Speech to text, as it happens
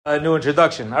A new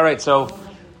introduction. All right, so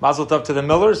Mazel Tov to the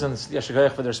Millers and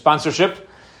Yeshagayach for their sponsorship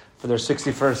for their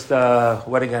 61st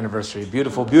wedding anniversary.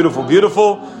 Beautiful, beautiful,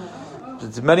 beautiful.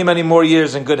 It's many, many more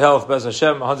years in good health. Bez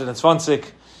Hashem, 120,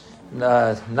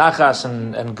 nachas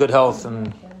and good health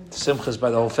and simchas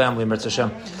by the whole family. Mertz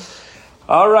Hashem.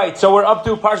 All right, so we're up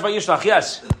to Parsh Vayishlach.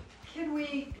 Yes. Can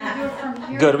we do it from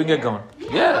here? Good, we can get going.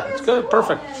 Yeah, it's good,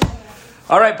 perfect.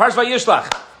 All right, Parsh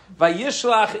Vayishlach.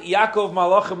 Vayishlach Yaakov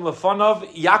Malachim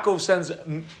Lefanov. Yaakov sends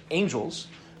angels,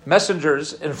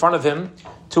 messengers in front of him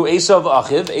to Esav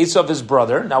Achiv, Esav his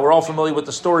brother. Now we're all familiar with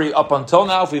the story up until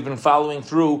now. If we've been following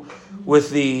through with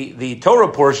the Torah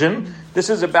portion, this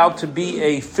is about to be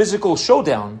a physical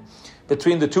showdown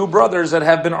between the two brothers that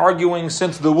have been arguing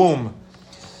since the womb.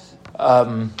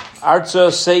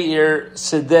 Arza Seir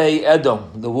Sidei Edom,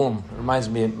 the womb. Reminds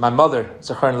me of my mother,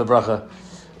 Zacharna Lebracha,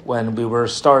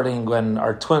 when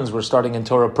our twins were starting in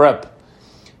Torah prep.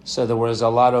 So there was a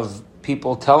lot of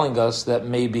people telling us that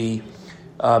maybe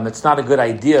it's not a good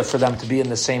idea for them to be in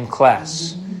the same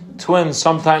class. Twins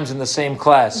sometimes in the same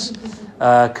class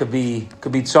could be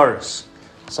tsaris.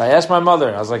 So I asked my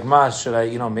mother, I was like, Ma, should I,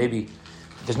 maybe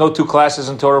there's no two classes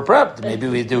in Torah prep. Maybe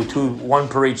we do one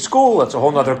per each school. That's a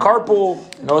whole nother carpool.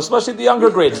 Especially the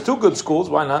younger grades. Two good schools,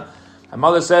 why not? My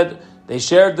mother said, they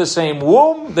shared the same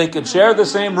womb, they could share the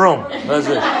same room. That's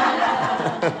it.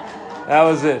 That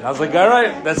was it. I was like, all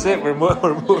right, that's it. We're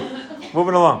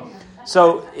moving along.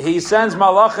 So he sends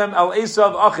Malachim al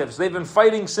Esav Achiv. So they've been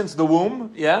fighting since the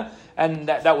womb, yeah? And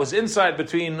that was inside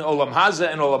between Olam Haza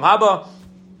and Olam Haba.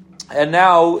 And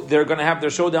now they're going to have their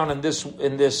showdown in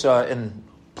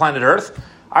planet Earth.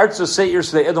 Arza Seir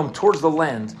Sdei Edom, towards the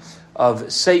land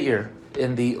of Seir,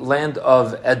 in the land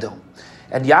of Edom.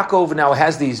 And Yaakov now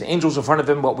has these angels in front of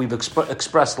him. What we've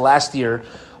expressed last year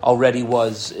already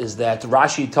is that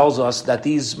Rashi tells us that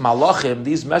these malachim,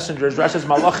 these messengers, Rashi's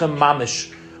malachim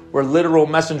mamish, were literal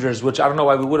messengers, which I don't know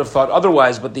why we would have thought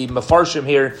otherwise, but the Mefarshim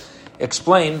here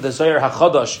explain, the Zohar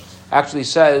HaChadash actually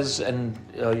says, and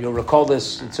you'll recall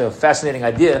this, it's a fascinating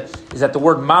idea, is that the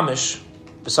word mamish,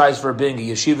 besides for being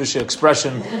a yeshivish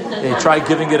expression, they try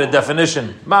giving it a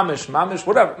definition. Mamish,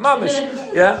 whatever.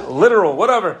 Mamish, yeah, literal,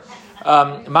 whatever.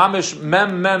 Mamish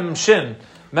mem shin.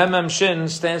 Mem shin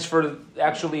stands for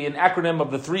actually an acronym of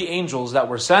the three angels that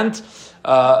were sent.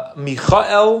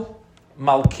 Michael,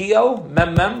 Malkiel,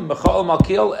 Michael,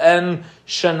 Malkiel, and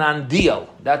Shenandiel.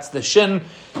 That's the shin.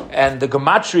 And the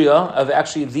gematria of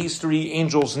actually these three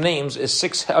angels' names is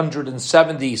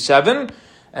 677.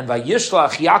 And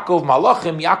Vayishlach Yaakov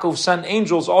Malachim, Yaakov sent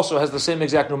angels, also has the same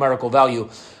exact numerical value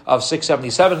of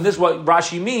 677. This is what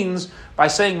Rashi means by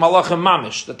saying Malachim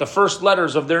Mamish, that the first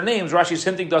letters of their names, Rashi is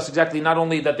hinting to us exactly not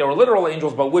only that they were literal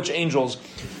angels, but which angels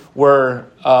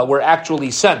were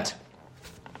actually sent.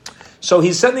 So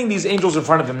he's sending these angels in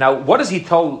front of him. Now, what does he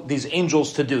tell these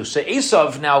angels to do? So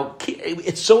Esav, now,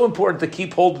 it's so important to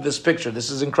keep hold of this picture. This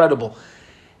is incredible.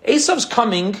 Esav's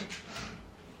coming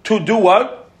to do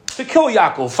what? To kill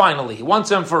Yaakov, finally,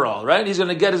 once and for all, right? He's going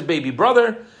to get his baby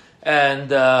brother, and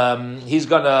he's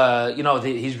going to,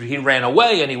 he ran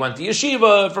away, and he went to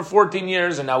yeshiva for 14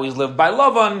 years, and now he's lived by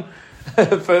Lavan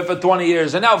for 20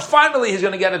 years, and now finally he's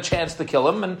going to get a chance to kill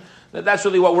him, and that's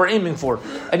really what we're aiming for.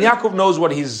 And Yaakov knows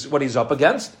what he's up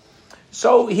against,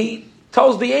 so he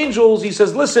tells the angels, he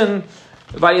says, listen,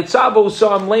 Vayetzabu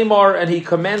Sam Lamar, and he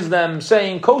commands them,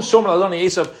 saying, Ko Somer Ladoni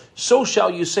Esav, so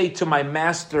shall you say to my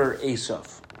master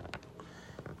Esav.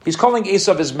 He's calling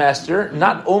Esav his master,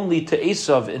 not only to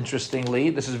Esav, interestingly,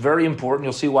 this is very important,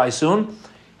 you'll see why soon.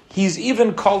 He's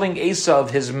even calling Esav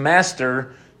his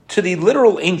master to the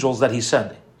literal angels that he's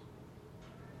sending.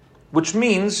 Which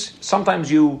means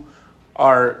sometimes you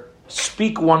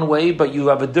speak one way, but you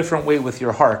have a different way with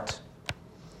your heart.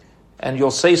 And you'll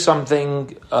say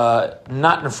something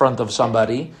not in front of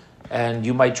somebody, and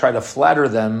you might try to flatter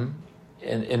them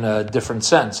in a different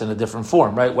sense, in a different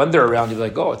form, right? When they're around, you're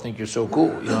like, oh, I think you're so cool,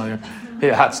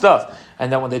 you're hot stuff.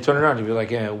 And then when they turn around, you'll be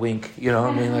like, yeah, wink,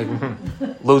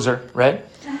 loser, right?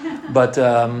 But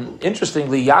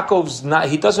interestingly, Yaakov's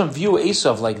he doesn't view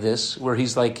Esav like this, where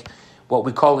he's like, what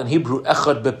we call in Hebrew,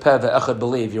 echad bepeh ve'echad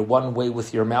belev, you're one way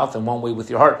with your mouth and one way with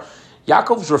your heart.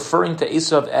 Yaakov's referring to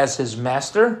Esav as his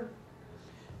master,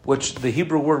 which the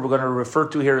Hebrew word we're going to refer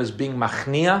to here as being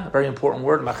machnia, a very important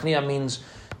word. Machnia means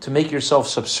to make yourself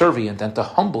subservient and to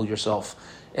humble yourself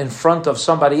in front of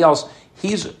somebody else.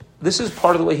 This is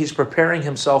part of the way he's preparing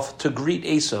himself to greet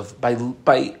Esav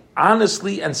by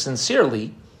honestly and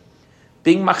sincerely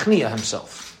being machnia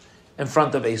himself in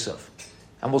front of Esav.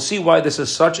 And we'll see why this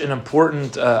is such an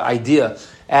important idea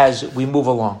as we move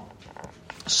along.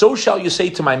 So shall you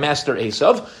say to my master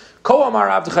Esav, Ko amar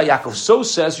avdecha Yaakov. So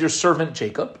says your servant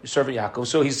Jacob, your servant Yaakov.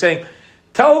 So he's saying,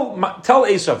 tell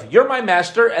Esav, you're my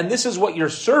master, and this is what your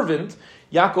servant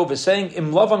Yaakov is saying.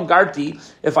 Im Lavan garti,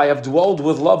 if I have dwelled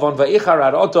with Lavan va'ichar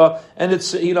arota, and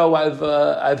it's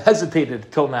I've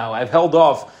hesitated till now. I've held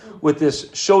off with this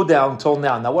showdown till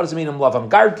now. Now, what does it mean? Im Lavan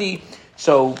garti.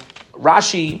 So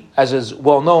Rashi, as is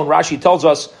well known, Rashi tells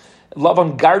us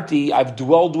Lavan garti. I've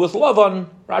dwelled with Lavan.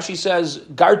 Rashi says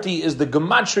garti is the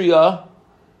gematria,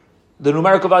 the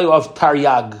numerical value of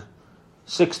Taryag,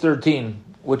 613,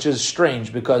 which is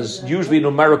strange because usually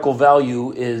numerical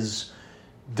value is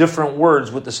different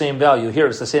words with the same value. Here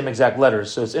it's the same exact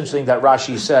letters. So it's interesting that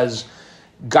Rashi says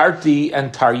Garti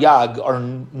and Taryag are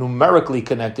numerically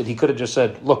connected. He could have just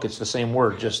said, look, it's the same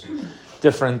word, just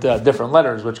different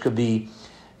letters, which could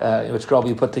all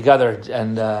be put together.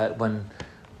 And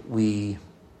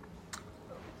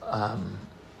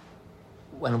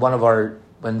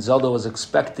when Zelda was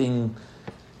expecting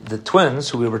the twins,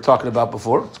 who we were talking about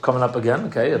before, it's coming up again,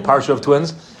 okay, a parsha of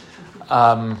twins.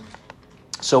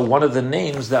 So one of the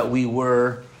names that we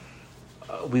were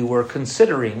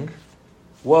considering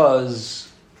was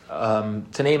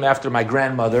to name after my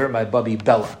grandmother, my Bubby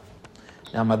Bella.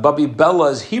 Now, my Bubby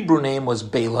Bella's Hebrew name was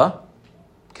Bela,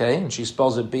 okay, and she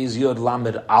spells it Beis Yod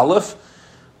Lamed Aleph,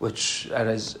 which,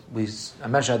 as I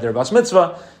mentioned at their Bas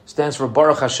Mitzvah, stands for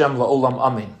Baruch Hashem La'olam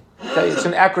Amen. Okay, it's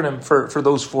an acronym for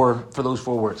those four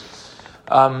words.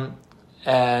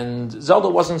 And Zelda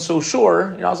wasn't so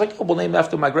sure. I was like, we'll name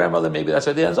after my grandmother. Maybe that's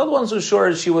the idea. And Zelda wasn't so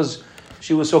sure. She was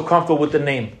so comfortable with the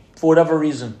name for whatever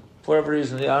reason. I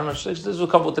don't know. She was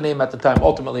comfortable with the name at the time.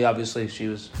 Ultimately, obviously, she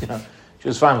was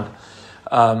fine with it.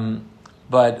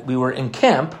 But we were in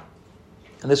camp,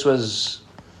 and this was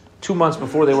 2 months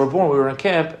before they were born. We were in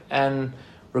camp, and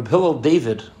Reb Hillel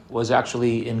David was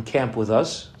actually in camp with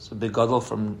us. It's a big gadol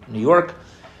from New York,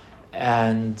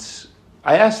 and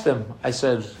I asked him. I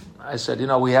said,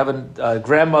 we have a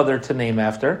grandmother to name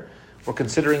after. We're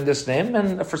considering this name,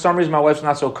 and for some reason, my wife's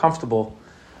not so comfortable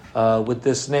with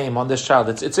this name on this child.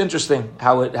 It's interesting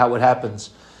how it happens.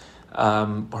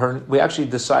 We actually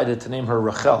decided to name her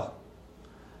Rachel,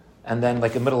 and then,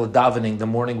 like in the middle of davening, the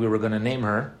morning we were going to name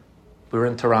her, we were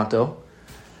in Toronto.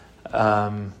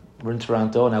 We're in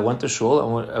Toronto, and I went to shul,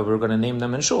 and we were going to name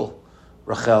them in shul,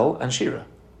 Rachel and Shira.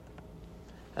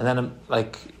 And then,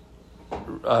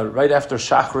 right after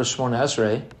Shachris Shmona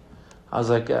Esrei, I was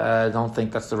like, I don't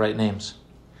think that's the right names.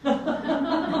 And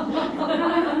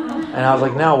I was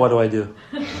like, now what do I do?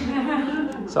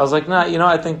 So I was like,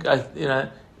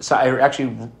 So I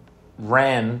actually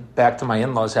ran back to my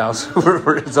in-laws' house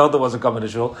where Zelda wasn't coming to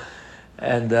shul,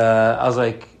 and I was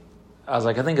like,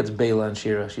 I think it's Bela and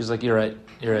Shira. She's like, you're right.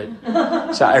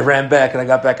 So I ran back, and I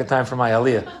got back in time for my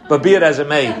aliyah. But be it as it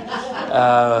may,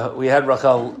 we had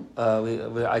Rachel.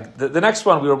 The next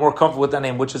one, we were more comfortable with that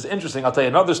name, which is interesting. I'll tell you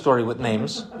another story with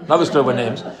names.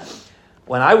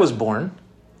 When I was born,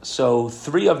 so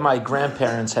 3 of my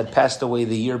grandparents had passed away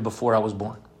the year before I was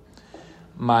born.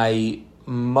 Both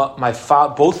my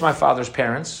father's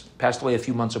parents passed away a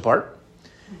few months apart,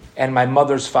 and my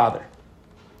mother's father.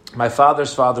 My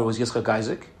father's father was Yitzchak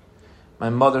Isaac. My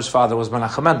mother's father was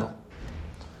Menachem Mendel.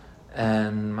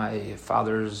 And my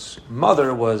father's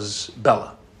mother was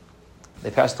Bella.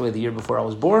 They passed away the year before I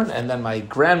was born. And then my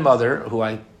grandmother, who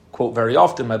I quote very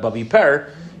often, my Bubby Per,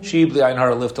 she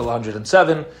lived till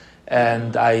 107,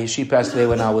 and she passed away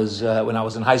when I was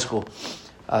in high school.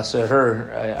 So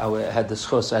I had the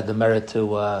schus, I had the merit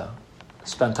to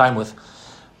spend time with.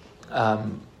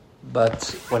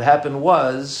 But what happened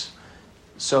was,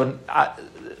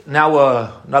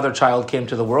 now another child came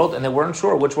to the world, and they weren't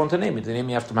sure which one to name me. Did they name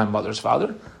me after my mother's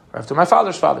father or after my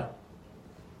father's father?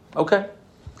 Okay.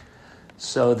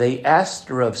 So they asked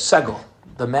Rav Segel,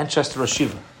 the Manchester Rosh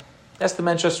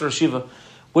Yeshiva,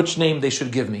 which name they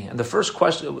should give me. And the first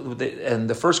question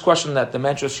that the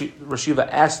Manchester Rosh Yeshiva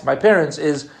asked my parents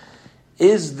is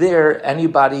there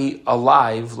anybody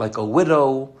alive, like a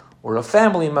widow or a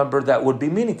family member, that would be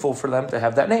meaningful for them to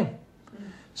have that name?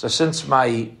 So since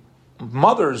my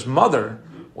mother's mother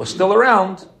was still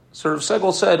around, Sir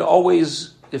Segel said,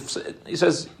 always, he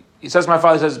says, my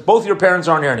father says, both your parents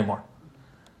aren't here anymore.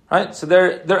 Right? So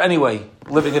they're anyway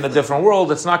living in a different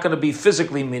world. It's not going to be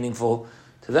physically meaningful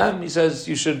to them. He says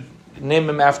you should name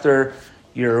him after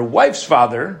your wife's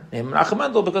father, name him Menachem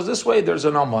Mendel, because this way there's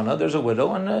an almana, there's a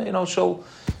widow, and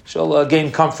she'll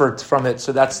gain comfort from it.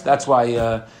 So that's why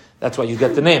you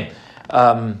get the name.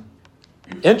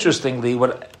 Interestingly,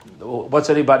 what's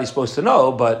anybody supposed to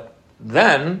know? But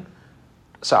then,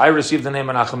 so I received the name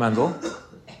Menachem Mendel,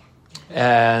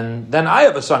 and then I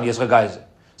have a son, Yitzchak Isaac.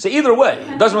 So either way,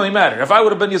 it doesn't really matter. If I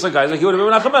would have been Yitzchak Isaac, he would have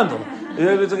been Menachem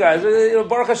Mendel.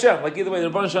 Baruch Hashem. Like either way, the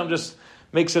Baruch Hashem just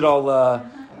makes it all.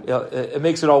 It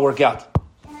makes it all work out.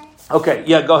 Okay,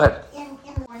 yeah, go ahead.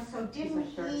 So didn't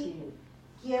he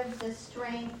give the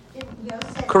strength? Didn't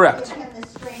Yosef Correct. give him the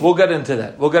strength? We'll get into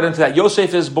that.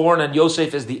 Yosef is born, and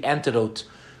Yosef is the antidote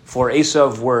for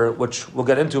Esav, which we'll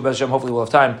get into. But Hashem, hopefully, we'll have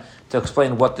time to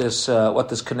explain what this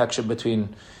connection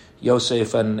between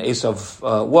Yosef and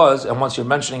Esav was. And once you're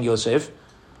mentioning Yosef,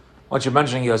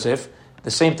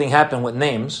 the same thing happened with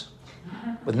names.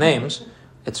 With names,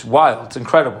 it's wild. It's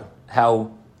incredible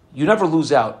how you never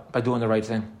lose out by doing the right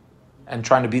thing and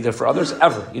trying to be there for others,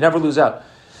 ever. You never lose out.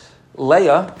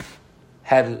 Leah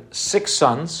had 6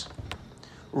 sons.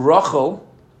 Rachel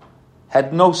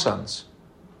had no sons.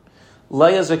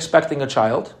 Leah's expecting a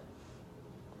child,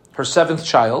 her 7th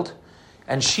child,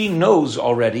 and she knows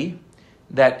already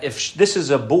that if this is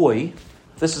a boy,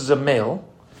 this is a male,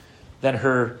 then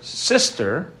her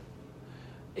sister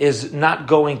is not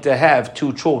going to have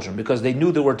 2 children because they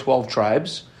knew there were 12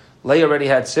 tribes. Leah already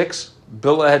had 6,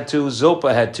 Bilhah had 2,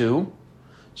 Zilpah had 2,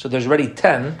 so there's already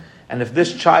 10. And if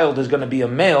this child is going to be a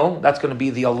male, that's going to be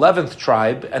the 11th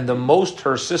tribe, and the most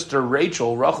her sister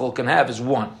Rachel can have is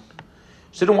 1.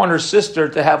 She didn't want her sister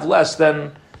to have less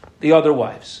than the other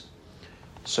wives.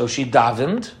 So she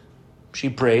davened, she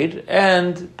prayed,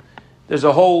 and there's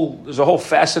a whole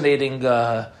fascinating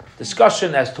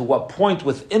discussion as to what point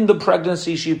within the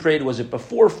pregnancy she prayed. Was it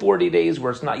before 40 days,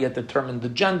 where it's not yet determined the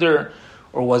gender,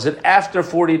 or was it after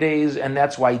 40 days? And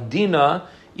that's why Dinah,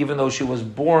 even though she was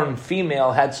born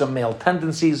female, had some male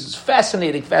tendencies. It's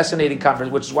fascinating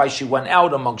conversation, which is why she went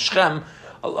out among Shechem.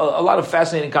 A lot of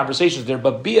fascinating conversations there.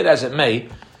 But be it as it may,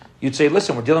 you'd say,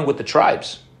 listen, we're dealing with the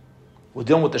tribes. We're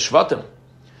dealing with the Shvatim.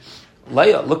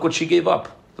 Leah, look what she gave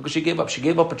up. She gave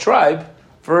up a tribe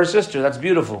for her sister. That's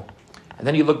beautiful. And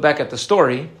then you look back at the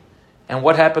story, and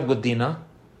what happened with Dinah?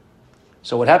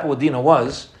 So what happened with Dinah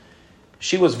was,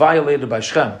 she was violated by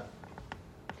Shechem.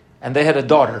 And they had a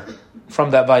daughter from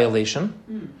that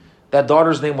violation. That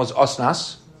daughter's name was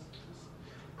Osnas,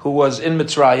 who was in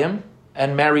Mitzrayim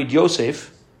and married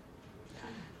Yosef.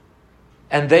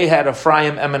 And they had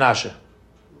Ephraim and Menashe.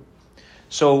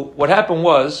 So what happened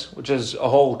was, which is a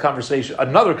whole conversation,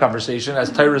 another conversation,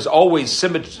 as Torah is always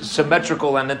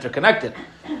symmetrical and interconnected.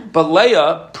 But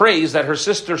Leah prays that her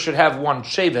sister should have 1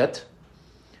 shevet,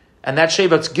 and that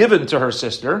shevet's given to her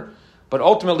sister. But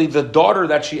ultimately, the daughter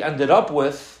that she ended up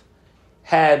with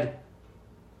had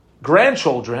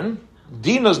grandchildren.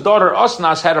 Dinah's daughter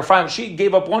Osnas had Ephraim. She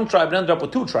gave up 1 tribe and ended up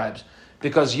with 2 tribes.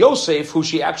 Because Yosef, who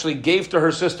she actually gave to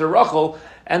her sister Rachel,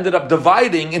 ended up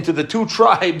dividing into the 2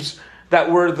 tribes that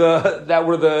were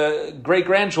the great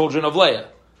grandchildren of Leah.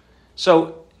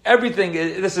 So everything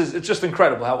it's just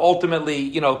incredible how ultimately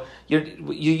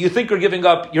you think you're giving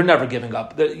up, you're never giving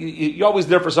up. You're always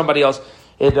there for somebody else.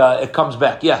 It comes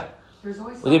back. Yeah. We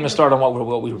didn't even start on what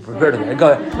we were prepared to.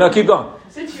 Go ahead. No, keep going.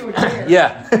 Since you were there,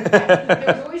 yeah.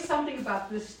 there's always something about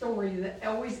this story that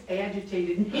always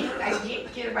agitated me. I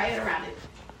can't get my head around it.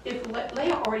 If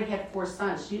Leah already had 4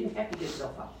 sons, she didn't have to get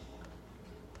Zilpah.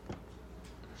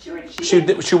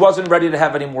 She wasn't ready to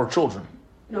have any more children.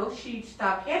 No, she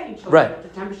stopped having children Right. at the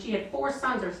time, but she had 4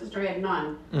 sons. Her sister had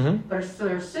none. Mm-hmm. But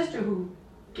her sister, who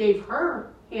gave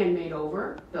her handmaid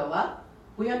over, Bilhah,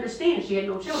 we understand she had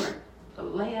no children.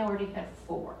 But Leah already had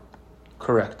 4.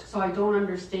 Correct. So I don't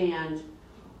understand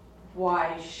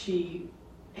why she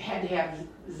had to have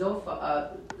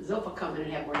Zilpah come in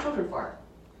and have more children for her.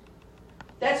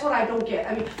 That's what I don't get.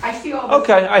 I mean, I see all this.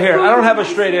 Okay, I hear. I don't have a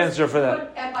straight answer for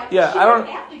that. Yeah, I don't.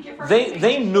 Have to give her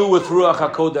They knew with Ruach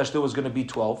HaKodesh there was going to be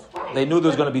 12. Right. They knew there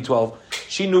was going to be 12.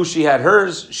 She knew she had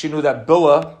hers. She knew that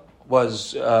Bilhah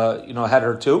was, had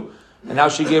her too, and now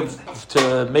she gave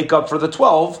to make up for the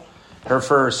 12.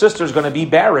 Her sister's going to be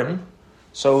barren,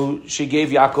 so she gave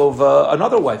Yaakov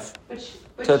another wife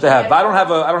to have. But I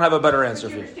don't have a better answer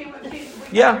for you.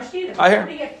 Yeah, I hear.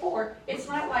 It's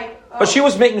not like. But she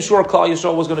was making sure Klal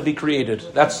Yisrael was going to be created.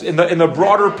 That's in the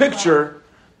broader picture.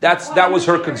 That was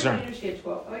her concern.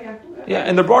 Yeah,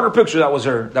 in the broader picture, that was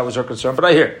her concern. But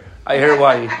I hear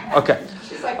why. Okay,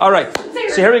 all right.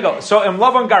 So here we go. So in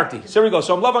Lavan Garti. So here we go.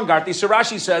 So in Lavan Garti, so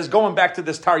Rashi says, going back to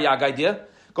this Taryag idea,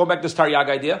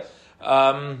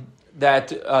 that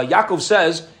Yaakov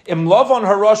says, Im Lavan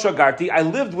Harosha Garti, I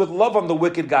lived with Lavan the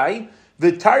wicked guy,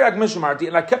 the Taryag Mishamarti,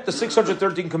 and I kept the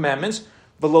 613 commandments.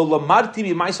 V'lo lamarti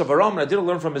b'ma'asav haram, and I didn't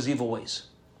learn from his evil ways.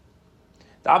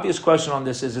 The obvious question on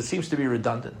this is, it seems to be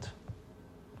redundant.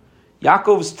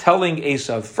 Yaakov's telling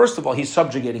Esav, first of all, he's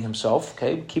subjugating himself.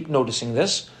 Okay, keep noticing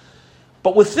this.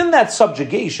 But within that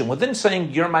subjugation, within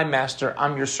saying, you're my master,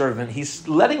 I'm your servant, he's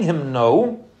letting him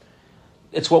know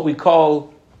it's what we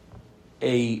call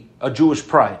a Jewish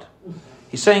pride.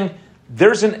 He's saying,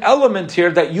 there's an element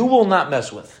here that you will not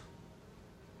mess with.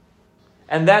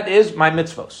 And that is my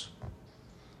mitzvos.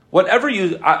 Whatever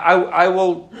I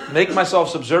will make myself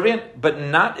subservient, but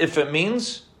not if it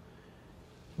means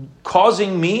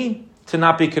causing me to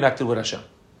not be connected with Hashem.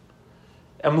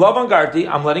 And Lavangarti,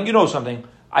 I'm letting you know something.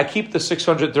 I keep the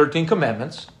 613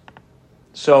 commandments.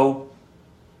 So,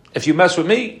 if you mess with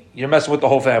me, you're messing with the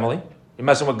whole family. You're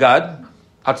messing with God.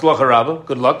 Hatzlach haraba.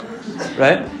 Good luck.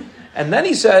 Right? And then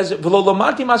he says, I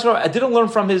didn't learn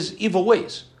from his evil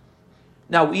ways.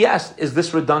 Now, we asked, is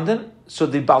this redundant? So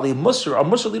the Bali Musar, our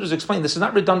Musar leaders explain this is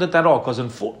not redundant at all, because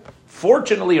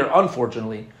fortunately or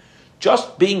unfortunately,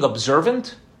 just being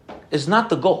observant is not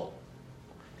the goal.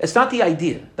 It's not the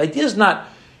idea. The idea is not,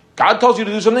 God tells you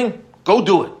to do something, go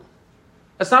do it.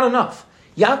 That's not enough.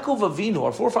 Yaakov Avinu,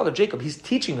 our forefather Jacob, he's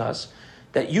teaching us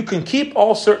that you can keep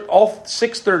all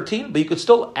 613, but you could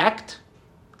still act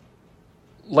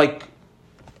like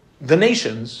the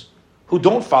nations who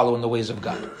don't follow in the ways of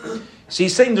God. So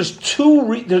he's saying there's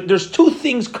two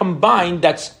things combined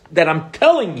that I'm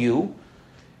telling you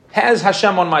has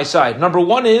Hashem on my side. Number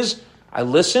one is I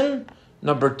listen.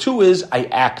 Number two is I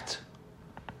act.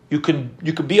 You can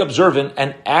be observant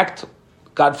and act,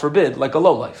 God forbid, like a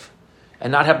lowlife,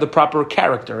 and not have the proper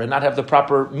character and not have the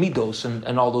proper midos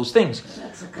and all those things.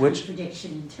 That's a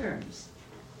contradiction in terms.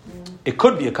 It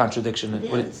could be a contradiction. It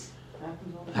is.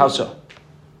 How so?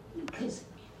 Because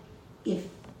if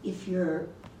you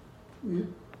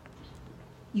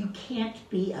can't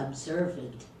be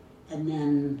observant and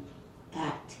then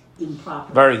act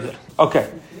improperly. Very good.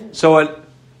 Okay. So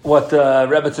what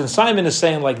Rebbetzin Simon is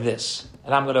saying like this,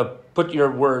 and I'm going to put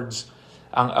your words,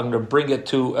 I'm going to bring it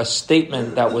to a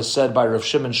statement that was said by Rav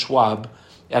Shimon Schwab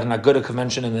at an Aguda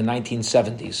convention in the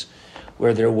 1970s,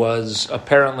 where there was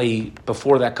apparently,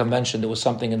 before that convention, there was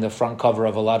something in the front cover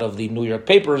of a lot of the New York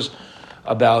papers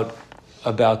about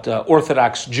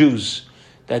Orthodox Jews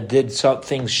that did some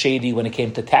things shady when it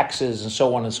came to taxes and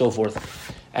so on and so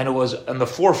forth. And it was in the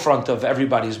forefront of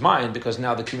everybody's mind because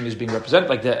now the community is being represented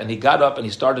like that. And he got up and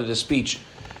he started his speech.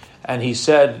 And he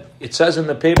said, it says in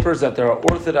the papers that there are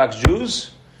Orthodox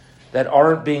Jews that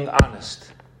aren't being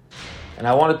honest. And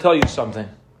I want to tell you something.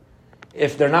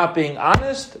 If they're not being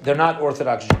honest, they're not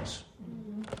Orthodox Jews.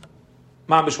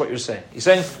 Mamish, what you're saying. He's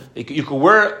saying you could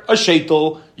wear a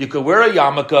sheitel, you could wear a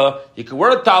yarmulke, you could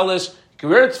wear a talis, you could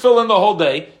wear a tefillin the whole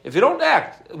day. If you don't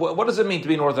act, what does it mean to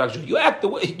be an Orthodox Jew? You act the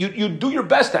way you do your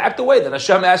best to act the way that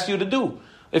Hashem asked you to do.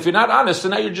 If you're not honest,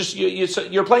 then now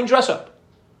you're playing dress up.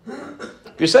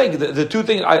 You're saying the two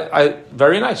things. I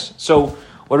very nice. So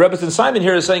what Rebbetzin Simon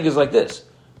here is saying is like this,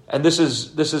 and this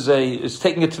is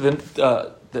taking it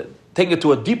to taking it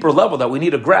to a deeper level that we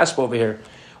need to grasp over here.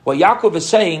 What Yaakov is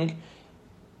saying.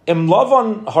 Im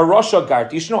Lavan Harasha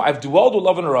Garti, you should know, I've dwelled with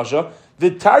Lavan Harasha, the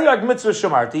Taryag Mitzvah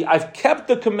Shamarti, I've kept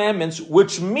the commandments,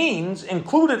 which means,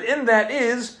 included in that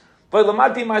is,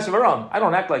 V'lamati Ma'asav Aram, I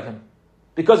don't act like him.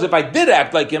 Because if I did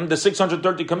act like him, the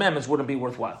 630 commandments wouldn't be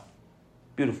worthwhile.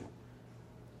 Beautiful.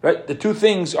 Right? The two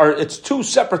things it's two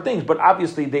separate things, but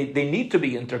obviously they need to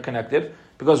be interconnected,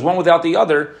 because one without the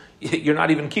other, you're not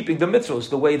even keeping the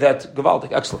mitzvahs the way that,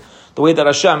 Gavaldik, excellent, the way that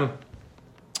Hashem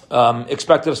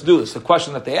expected us to do this. The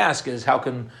question that they ask is, how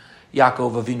can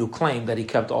Yaakov Avinu claim that he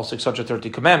kept all 630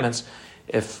 commandments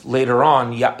if later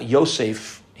on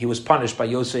Yosef, he was punished by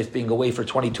Yosef being away for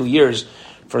 22 years.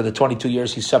 For the 22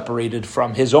 years he separated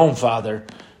from his own father,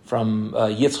 from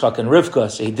Yitzchak and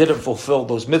Rivka, so he didn't fulfill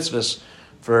those mitzvahs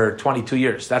for 22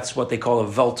 years. That's what they call a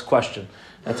Welt question.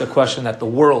 That's a question that the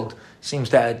world seems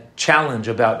to challenge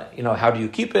about, how do you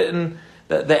keep it? And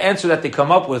the answer that they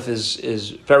come up with is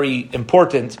very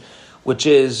important, which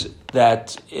is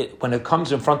that when it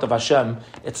comes in front of Hashem,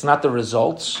 it's not the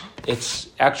results, it's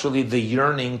actually the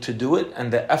yearning to do it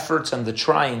and the efforts and the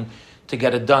trying to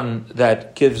get it done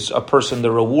that gives a person the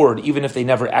reward, even if they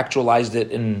never actualized it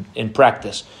in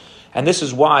practice. And this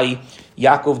is why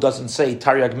Yaakov doesn't say,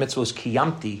 Taryag mitzvos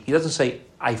kiyamti. He doesn't say,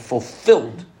 I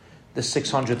fulfilled the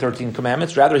 613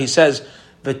 commandments. Rather, he says,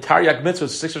 the Taryag mitzvahs,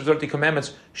 630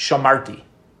 commandments, shamarti.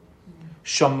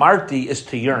 Shamarti is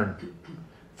to yearn.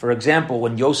 For example,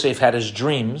 when Yosef had his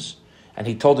dreams and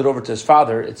he told it over to his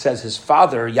father, it says his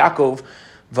father, Yaakov,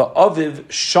 va'aviv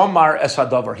shamar es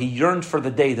hadavar. He yearned for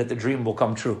the day that the dream will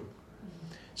come true.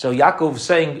 So Yaakov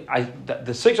saying,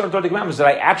 the 630 commandments, did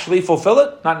I actually fulfill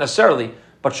it? Not necessarily,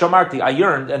 but shamarti, I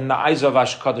yearned, and the eyes of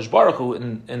HaKadosh Baruch Hu,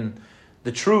 in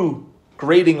the true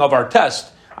grading of our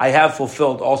test, I have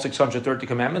fulfilled all 630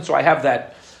 commandments, so I have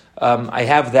that I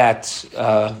have that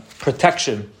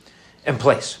protection in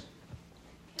place.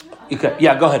 Okay,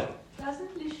 yeah, go ahead.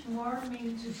 Doesn't Lishmor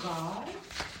mean to guard?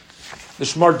 The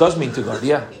Shmar does mean to guard,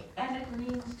 yeah. And it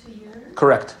means to yearn?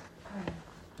 Correct.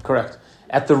 Correct.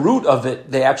 At the root of it,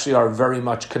 they actually are very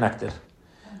much connected.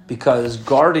 Because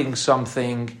guarding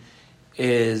something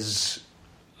is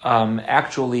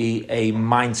actually a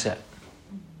mindset.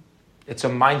 It's a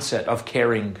mindset of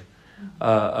caring,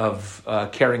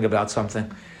 caring about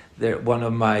something. One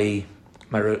of my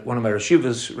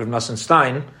Reshivas, Rav Nosson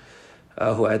Stein,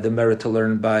 who I had the merit to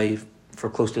learn by for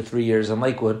close to 3 years in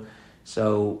Lakewood.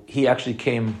 So he actually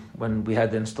came when we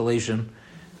had the installation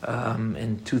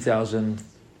in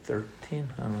 2013.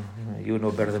 I don't know, you would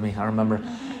know better than me. I remember,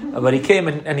 but he came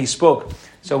and he spoke.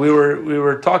 So we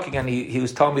were talking, and he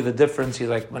was telling me the difference. He's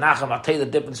like, Menachem, I'll tell you the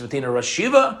difference between a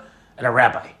Rashiva and a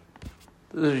rabbi.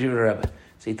 This is a rabbi.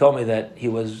 So he told me that he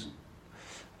was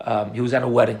at a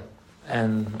wedding,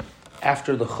 and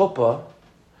after the chuppah,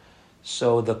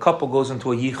 so the couple goes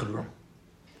into a yichud room,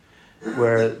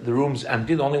 where the room's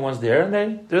empty, the only ones there, and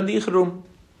they're in the yichud room.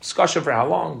 Discussion for how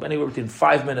long? Anywhere between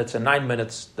 5 minutes and 9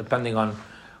 minutes, depending on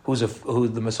who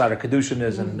the Masada Kedushin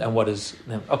is and what is.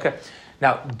 Okay.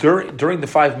 Now, during the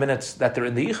 5 minutes that they're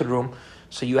in the yichud room,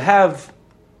 so you have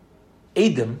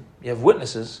Eidim, you have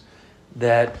witnesses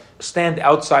that stand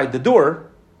outside the door,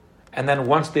 and then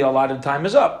once the allotted time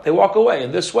is up, they walk away.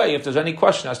 In this way, if there's any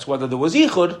question as to whether there was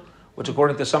yichud, which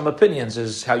according to some opinions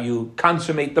is how you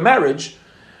consummate the marriage,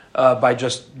 by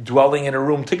just dwelling in a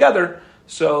room together,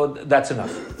 so that's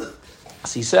enough.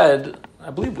 So he said,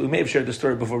 I believe we may have shared the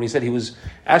story before, he said he was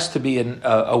asked to be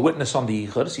a witness on the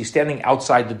yichud, so he's standing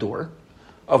outside the door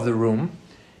of the room,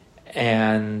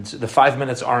 and the 5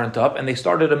 minutes aren't up, and they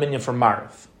started a minyan for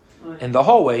Marav. In the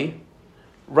hallway,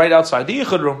 right outside the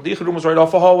yichud room. The yichud room was right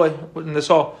off a hallway in this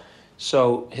hall.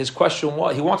 So his question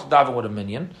was, he wanted to daven with a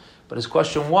minyan, but his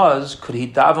question was, could he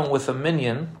daven with a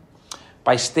minyan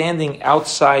by standing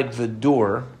outside the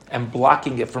door and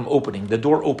blocking it from opening? The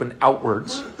door opened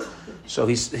outwards. So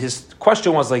his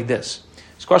question was like this.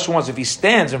 His question was, if he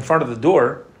stands in front of the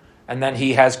door and then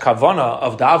he has kavana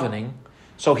of davening,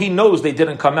 so he knows they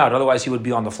didn't come out, otherwise he would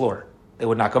be on the floor. They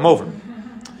would knock him over.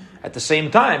 At the same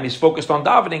time, he's focused on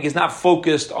davening. He's not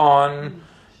focused on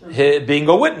being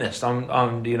a witness,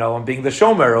 on being the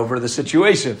shomer over the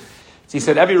situation. So he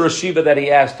said every Rashiva that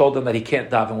he asked told him that he can't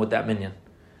daven with that minyan.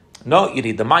 No, you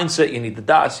need the mindset, you need the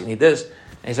das, you need this.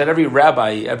 And he said every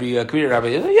rabbi, every Korean rabbi,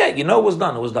 it was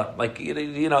done. It was done. Like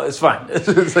it's fine.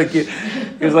 It's like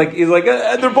he's like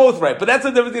they're both right. But that's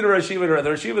the difference between the Rashivas and the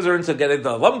Rashivas are into getting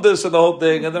the lumdus and the whole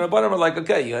thing, and then the bottom are like,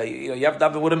 okay, you have to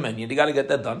have it with a minyan. You got to get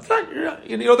that done. Fine,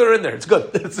 they're in there. It's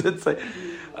good. It's like,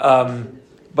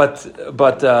 but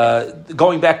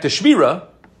going back to Shmira.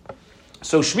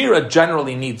 So Shmira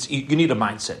generally you need a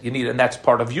mindset. And that's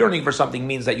part of yearning for something,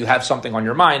 means that you have something on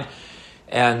your mind,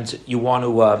 and you want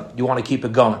to keep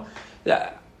it going.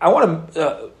 I want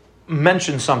to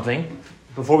mention something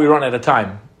before we run out of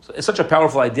time. It's such a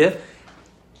powerful idea.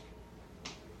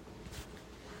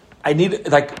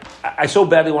 I so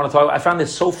badly want to talk. I found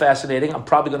this so fascinating. I'm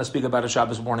probably going to speak about it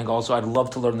Shabbos morning also. I'd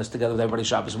love to learn this together with everybody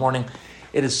Shabbos morning.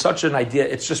 It is such an idea.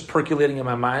 It's just percolating in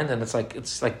my mind, and it's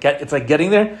like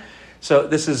getting there. So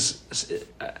this is,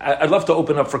 I'd love to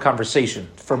open up for conversation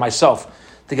for myself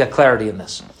to get clarity in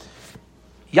this.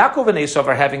 Yaakov and Esav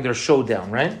are having their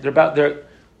showdown, right?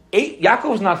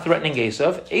 Yaakov is not threatening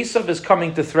Esav. Esav is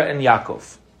coming to threaten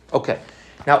Yaakov. Okay.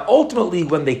 Now, ultimately,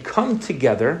 when they come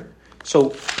together,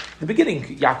 so the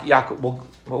beginning, Yaakov,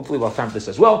 hopefully we'll have time for this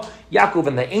as well. Yaakov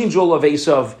and the angel of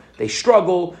Esav, they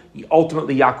struggle.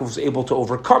 Ultimately, Yaakov's able to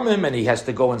overcome him, and he has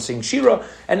to go and sing Shira.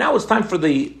 And now it's time for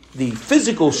the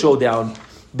physical showdown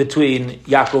between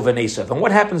Yaakov and Esav. And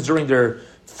what happens during their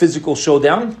physical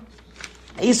showdown?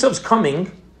 Esav's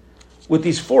coming with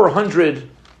these 400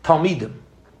 Talmidim,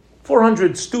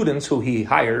 400 students who he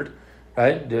hired,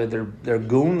 right? They're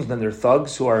goons, then they're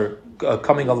thugs who are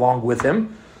coming along with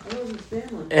him.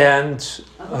 And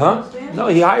no,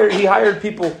 he hired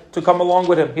people to come along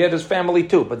with him. He had his family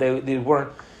too, but they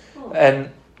weren't. And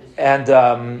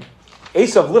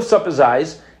Esav lifts up his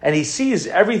eyes and he sees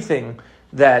everything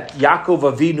that Yaakov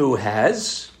Avinu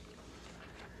has.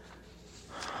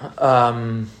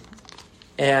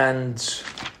 And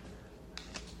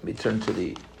let me turn to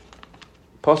the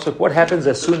pasuk. What happens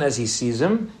as soon as he sees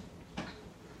him?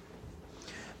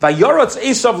 Vayoratz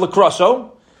Esav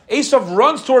lekraso. Esav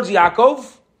runs towards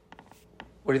Yaakov.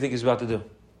 What do you think he's about to do?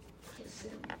 Kiss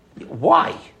him.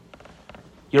 Why?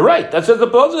 You're right. That's what the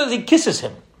pasuk says. He kisses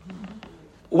him.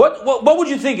 What would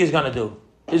you think he's going to do?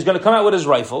 He's going to come out with his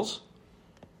rifles,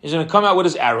 He's going to come out with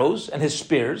his arrows and his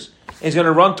spears. And he's going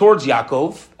to run towards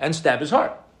Yaakov and stab his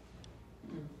heart.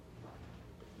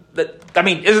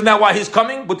 Isn't that why he's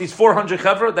coming with these 400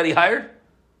 chevra that he hired?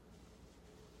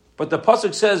 But the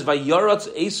pasuk says, "Vayaratz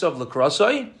Esav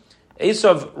l'krasai."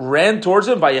 Esav ran towards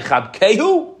him,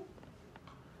 "Vayechabkehu,"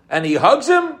 and he hugs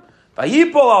him.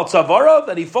 "Vayipol al tzavarav,"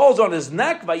 and he falls on his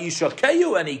neck.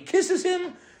 "Vayishakehu," and he kisses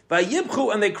him.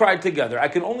 "Vayibchu," and they cried together. I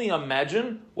can only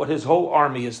imagine what his whole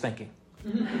army is thinking.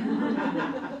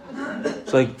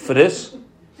 It's like, for this,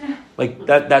 like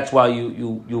that's why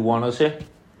you want us here.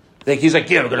 Like he's like,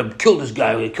 yeah, we're gonna kill this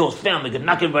guy. We're gonna kill his family. We're gonna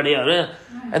knock everybody out.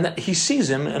 And then he sees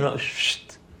him, and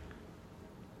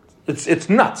it's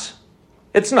nuts.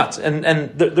 It's nuts.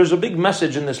 And there's a big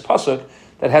message in this pasuk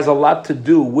that has a lot to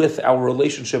do with our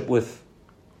relationship with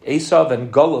Esav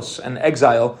and Golus and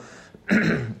exile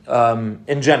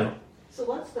in general. So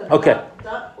what's the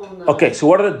dot on the... Okay, so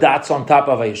what are the dots on top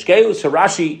of Vayishkeu? So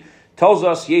Rashi tells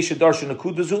us, Yesha Darshan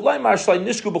Akudazu, Laimar Shlai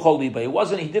Nishku B'chol Liba.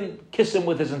 He didn't kiss him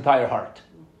with his entire heart.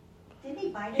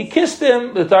 He kissed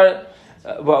him with the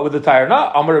tire.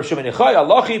 No, Amar Rav Shimon Yochai,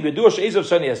 Allachi b'duash Esav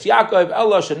Sanias Yaakov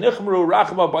Ella Shenichmru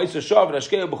Rachma Ba'isa Shav and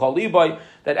Ashkeu B'chol Liba.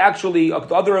 That actually,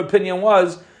 the other opinion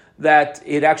was that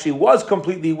it actually was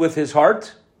completely with his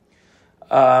heart.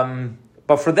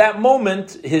 But for that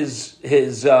moment, his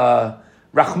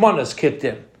Rachmanas kicked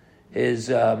in. His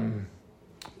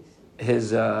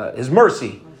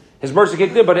mercy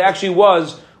kicked in, but it actually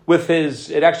was with his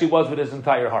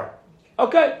entire heart.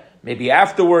 Okay. Maybe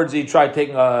afterwards he tried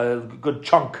taking a good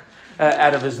chunk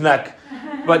out of his neck.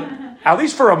 But at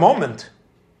least for a moment,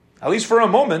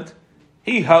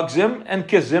 he hugs him and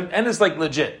kisses him, and it's like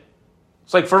legit.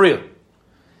 It's like for real.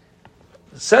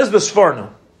 Says the Sforno.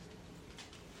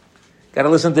 Got to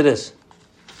listen to this.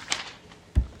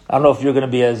 I don't know if you're going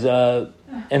to be as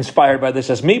inspired by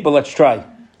this as me, but let's try.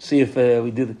 See if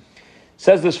we do this.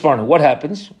 Says the Sforno. What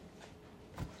happens?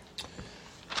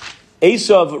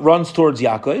 Esav runs towards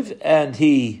Yaakov, and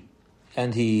he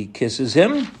kisses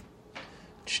him.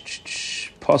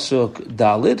 Pasuk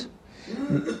Dalid.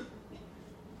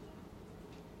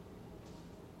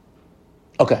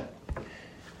 Okay.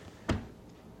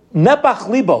 Nepach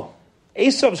libo.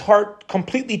 Esav's heart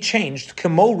completely changed.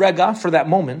 Kemo rega, for that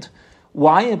moment.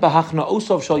 Why? Bahachna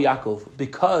osav shel Yaakov.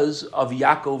 Because of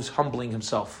Yaakov's humbling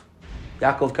himself.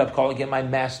 Yaakov kept calling him my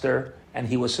master, and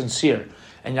he was sincere.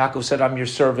 And Yaakov said, I'm your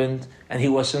servant, and he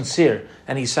was sincere.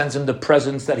 And he sends him the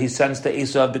presents that he sends to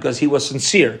Esav because he was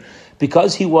sincere.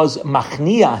 Because he was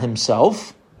machnia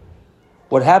himself,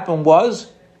 what happened was,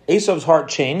 Esav's heart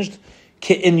changed,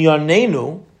 Ke'in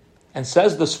Yonenu, and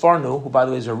says the Sforno, who by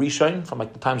the way is a Rishon, from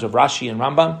like the times of Rashi and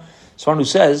Rambam, Sforno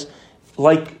says,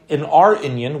 like in our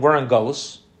Inyan, we're in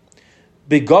Galus,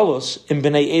 Begolus in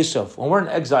Bnei Esav, when we're in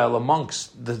exile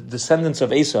amongst the descendants of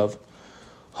Esav,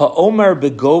 Ha'omer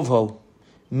begovho,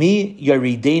 Mi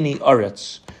yarideni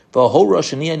aretz, v'ho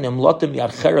roshaniya nimlotim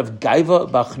yadcherev gaiva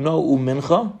bachno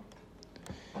umincha.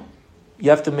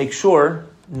 You have to make sure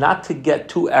not to get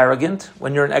too arrogant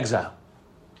when you're in exile.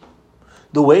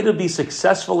 The way to be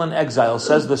successful in exile,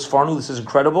 says the Sforno, this is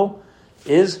incredible,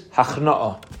 is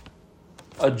hachna'ah.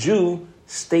 A Jew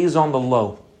stays on the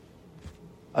low.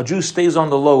 A Jew stays on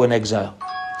the low in exile.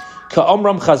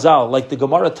 Ka'omram Chazal, like the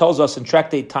Gemara tells us in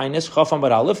Tractate Tainis, Chaf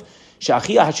Amar Aleph,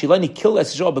 Sha'achia Hashilani killed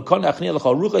Esau Bekon Achnia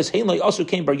Lechal Ruchas Heinlei also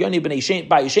came Bar Yoni Ben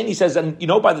Yishen. He says, and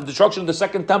by the destruction of the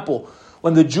second temple,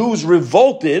 when the Jews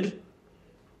revolted,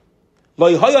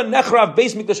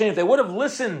 if they would have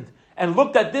listened and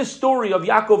looked at this story of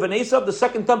Yaakov and Esav, the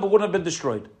second temple wouldn't have been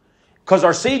destroyed. Because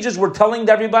our sages were telling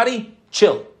everybody,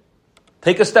 chill.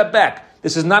 Take a step back.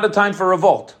 This is not a time for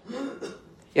revolt.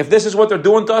 If this is what they're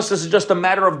doing to us, this is just a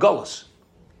matter of gullus.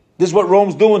 This is what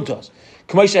Rome's doing to us.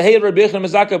 It's the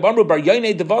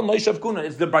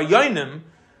Baryonim,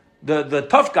 the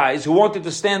tough guys who wanted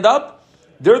to stand up.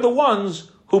 They're the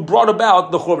ones who brought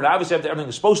about the Churban. Obviously, everything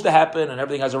was supposed to happen, and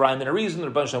everything has a rhyme and a reason. The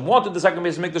bunch of them wanted the second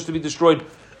base to make this to be destroyed.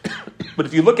 But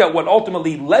if you look at what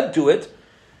ultimately led to it,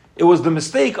 it was the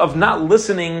mistake of not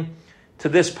listening to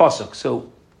this pasuk. So,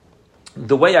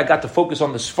 the way I got to focus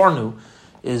on the Sforno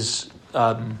is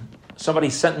somebody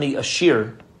sent me a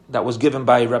shir that was given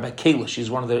by Rabbi Kalish. He's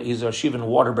a Shiva in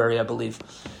Waterbury, I believe.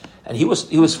 And he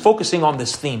was focusing on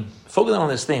this theme.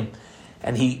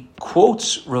 And he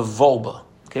quotes Rav Volba.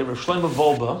 Okay, Rav Shlomo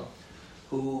Volba,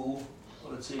 who,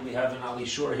 let's see, we have in Ali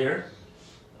Shore here.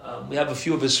 We have a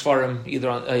few of his Sfarim, either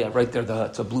on, right there,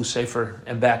 it's a blue sefer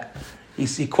and back.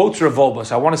 He quotes Rav Volba,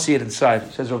 so I want to see it inside.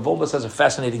 He says Rav Volba says a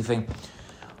fascinating thing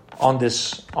on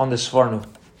this Sforno.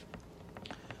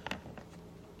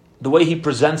 The way he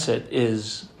presents it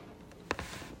is,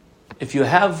 if you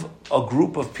have a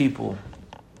group of people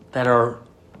that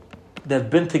have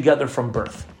been together from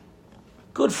birth,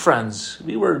 good friends.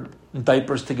 We were in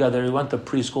diapers together. We went to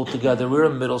preschool together. We were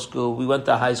in middle school. We went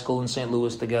to high school in St.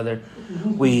 Louis together.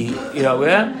 And we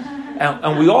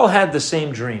all had the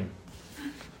same dream.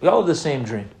 We all had the same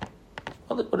dream.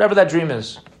 Whatever that dream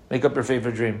is, make up your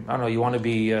favorite dream. I don't know. You want to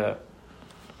be, I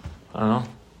don't know,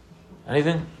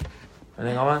 anything?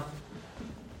 Anything on that?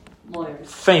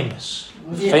 Lawyers.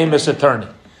 Famous attorney.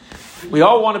 We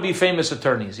all want to be famous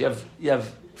attorneys. You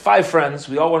have 5 friends.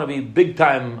 We all want to be big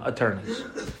time attorneys.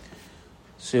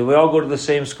 So we all go to the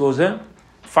same schools.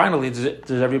 Finally,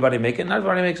 does everybody make it? Not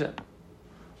everybody makes it.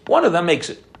 One of them makes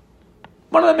it.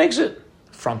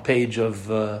 Front page of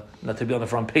not to be on the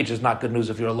front page is not good news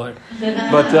if you're a lawyer.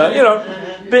 But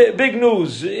big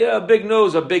news. Yeah, big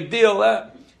news, a big deal.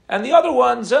 And the other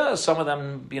ones, some of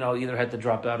them, either had to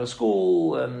drop out of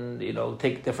school and,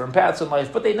 take different paths in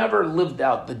life, but they never lived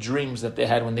out the dreams that they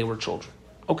had when they were children.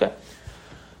 Okay.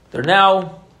 They're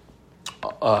now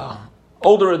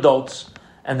older adults,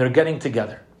 and they're getting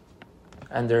together.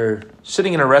 And they're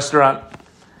sitting in a restaurant,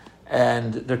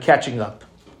 and they're catching up.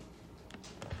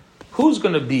 Who's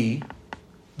going to be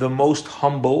the most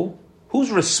humble? Who's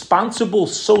responsible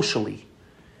socially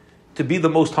to be the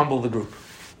most humble of the group?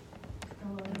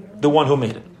 The one who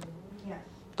made it. Yeah.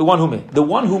 The one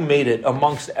who made it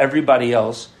amongst everybody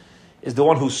else is the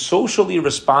one who's socially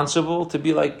responsible to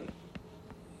be like,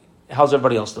 how's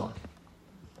everybody else doing?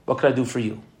 What can I do for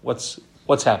you? What's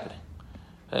happening?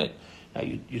 Right? Now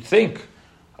you think,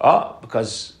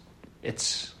 because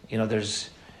it's, there's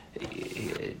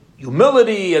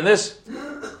humility and this,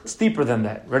 it's deeper than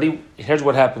that. Ready? Here's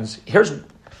what happens. Here's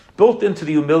built into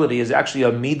the humility is actually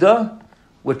a midah,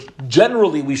 which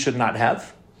generally we should not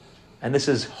have. And this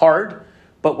is hard,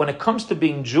 but when it comes to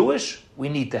being Jewish, we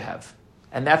need to have.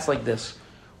 And that's like this.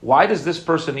 Why does this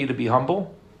person need to be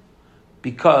humble?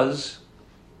 Because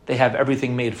they have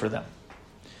everything made for them.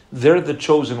 They're the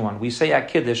chosen one. We say at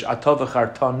Kiddush, Ata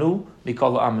v'chartanu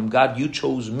mikol ha'amim. God, you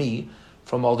chose me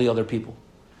from all the other people.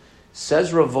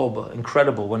 Says Rav Wolbe,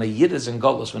 incredible, when a Yid is in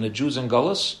Gullus, when a Jew's in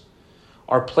Gullus,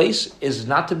 our place is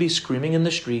not to be screaming in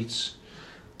the streets,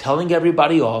 telling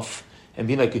everybody off, and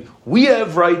being like, we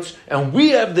have rights, and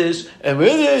we have this, and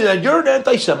you're an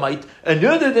anti-Semite, and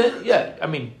yeah, I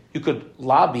mean, you could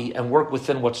lobby and work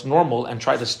within what's normal and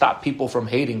try to stop people from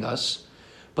hating us,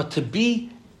 but to be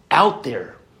out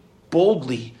there,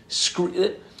 boldly,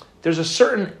 there's a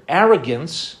certain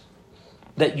arrogance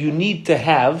that you need to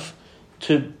have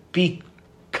to be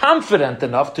confident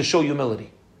enough to show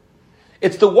humility.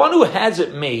 It's the one who has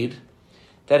it made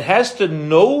that has to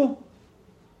know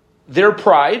their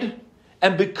pride,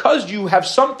 and because you have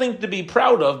something to be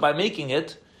proud of by making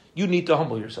it, you need to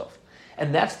humble yourself.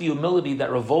 And that's the humility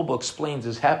that Rav Wolbe explains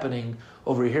is happening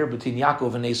over here between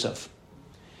Yaakov and Esav.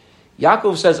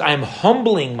 Yaakov says, I'm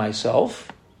humbling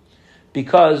myself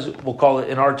because, we'll call it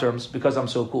in our terms, because I'm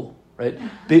so cool, right?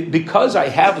 Because I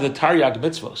have the Taryag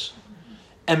mitzvos,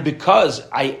 and because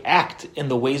I act in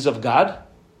the ways of God,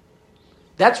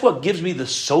 that's what gives me the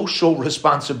social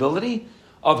responsibility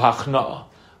of hachna'ah,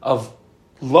 of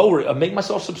make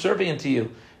myself subservient to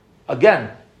you.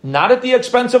 Again, not at the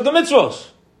expense of the mitzvos.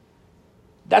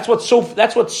 That's what's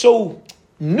so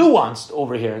nuanced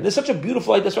over here. There's such a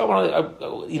beautiful idea. That's why I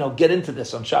want to get into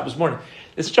this on Shabbos morning.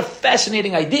 It's such a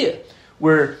fascinating idea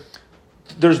where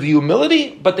there's the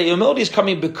humility, but the humility is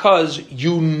coming because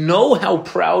you know how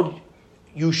proud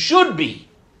you should be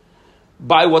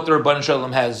by what the Rebbeinu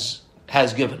Shalom has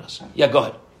given us. Yeah, go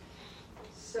ahead.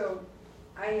 So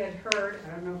I had heard,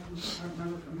 I don't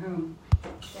remember from whom,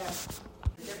 that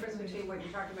the difference between what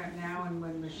you're talking about now and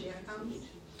when Mashiach comes,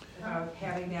 about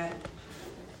having that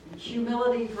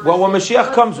humility versus... Well, when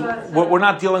Mashiach comes, we're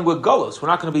not dealing with Golos. We're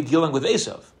not going to be dealing with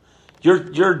Esav.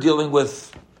 You're dealing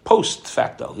with post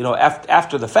facto,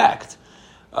 after the fact.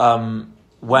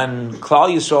 When Klal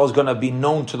Yisrael is going to be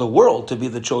known to the world to be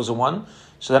the chosen one,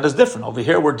 so that is different. Over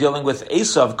here, we're dealing with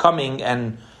Esav coming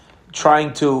and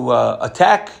trying to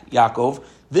attack Yaakov.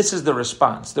 This is the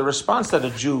response. The response that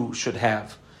a Jew should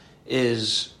have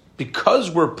is because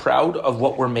we're proud of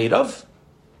what we're made of,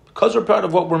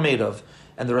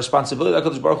 and the responsibility that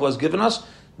HaKadosh Baruch Hu has given us,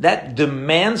 that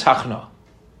demands hachna.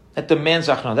 That demands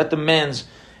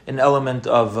an element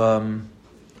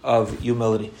of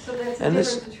humility. So that's the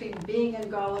difference between being in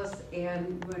Galus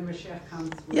and when Mashiach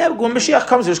comes. Yeah, when Mashiach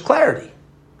comes, there's clarity.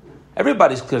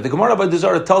 Everybody's clear. The Gemara by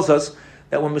Dezara tells us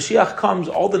that when Mashiach comes,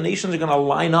 all the nations are going to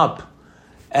line up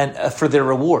and for their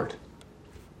reward.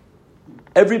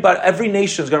 Every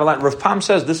nation is going to line. Rav Pam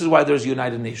says this is why there's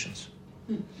United Nations.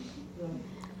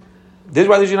 This is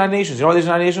why there's United Nations. You know why there's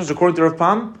United Nations? According to Rav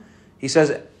Pam, he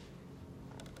says,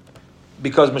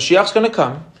 because Mashiach's going to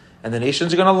come, and the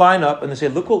nations are going to line up, and they say,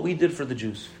 look what we did for the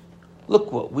Jews.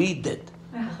 Look what we did.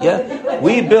 Yeah,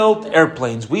 we built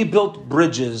airplanes, we built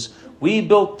bridges, we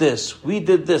built this, we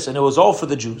did this, and it was all for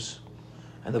the Jews.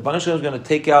 And the Baruch Hashem is going to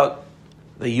take out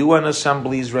the UN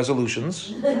Assembly's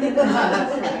resolutions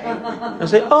and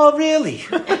say, oh, really?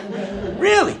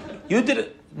 Really? You did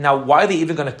it. Now, why are they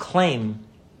even going to claim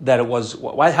that it was?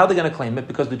 How are they going to claim it?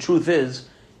 Because the truth is,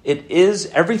 it is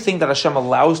everything that Hashem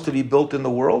allows to be built in the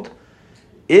world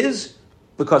is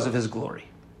because of His glory.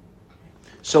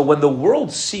 So when the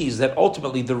world sees that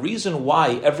ultimately the reason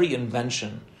why every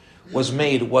invention was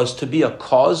made was to be a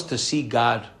cause to see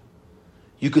God,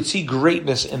 you could see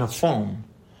greatness in a phone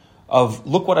of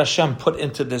look what Hashem put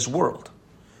into this world.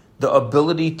 The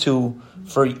ability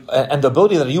and the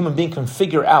ability that a human being can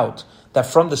figure out that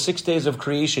from the 6 days of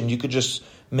creation you could just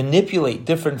manipulate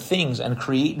different things and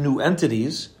create new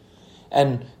entities.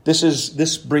 And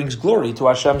this brings glory to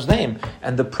Hashem's name.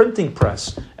 And the printing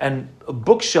press, and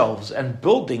bookshelves, and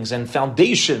buildings, and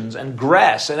foundations, and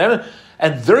grass, and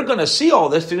they're going to see all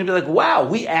this. They're going to be like, wow,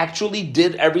 we actually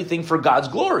did everything for God's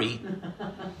glory.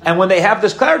 And when they have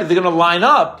this clarity, they're going to line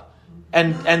up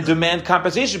and demand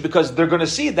compensation because they're going to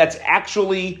see that's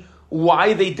actually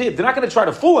why they did. They're not going to try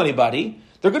to fool anybody.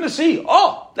 They're going to see,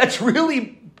 oh, that's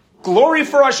really glory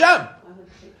for Hashem.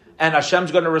 And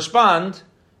Hashem's going to respond,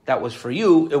 that was for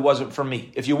you, it wasn't for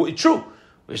me. True,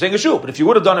 you're saying it's true, but if you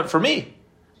would have done it for me,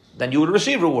 then you would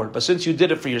receive reward. But since you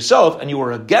did it for yourself and you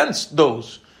were against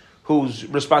those whose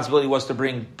responsibility was to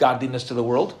bring godliness to the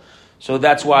world, so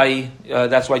that's why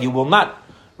you will not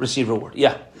receive reward.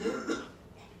 Yeah.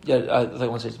 Yeah, I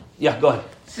want to say something. Yeah, go ahead.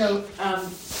 So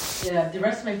the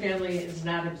rest of my family is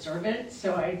not observant,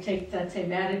 so I take that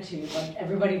same attitude. Like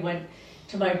everybody went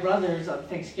to my brother's on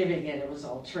Thanksgiving and it was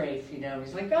all treif,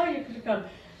 He's like, oh, you could come.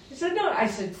 I said, no. I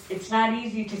said, it's not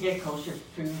easy to get kosher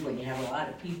food when you have a lot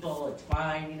of people. It's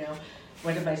fine,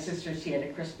 One of my sisters, she had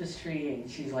a Christmas tree,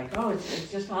 and she's like, oh, it's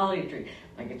just a holiday tree.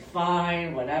 Like, it's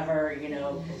fine, whatever,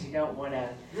 because you don't want to,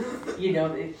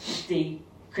 they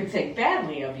could think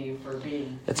badly of you for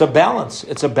being... It's a balance.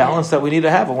 It's a balance that we need to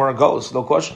have, and where it goes, no question.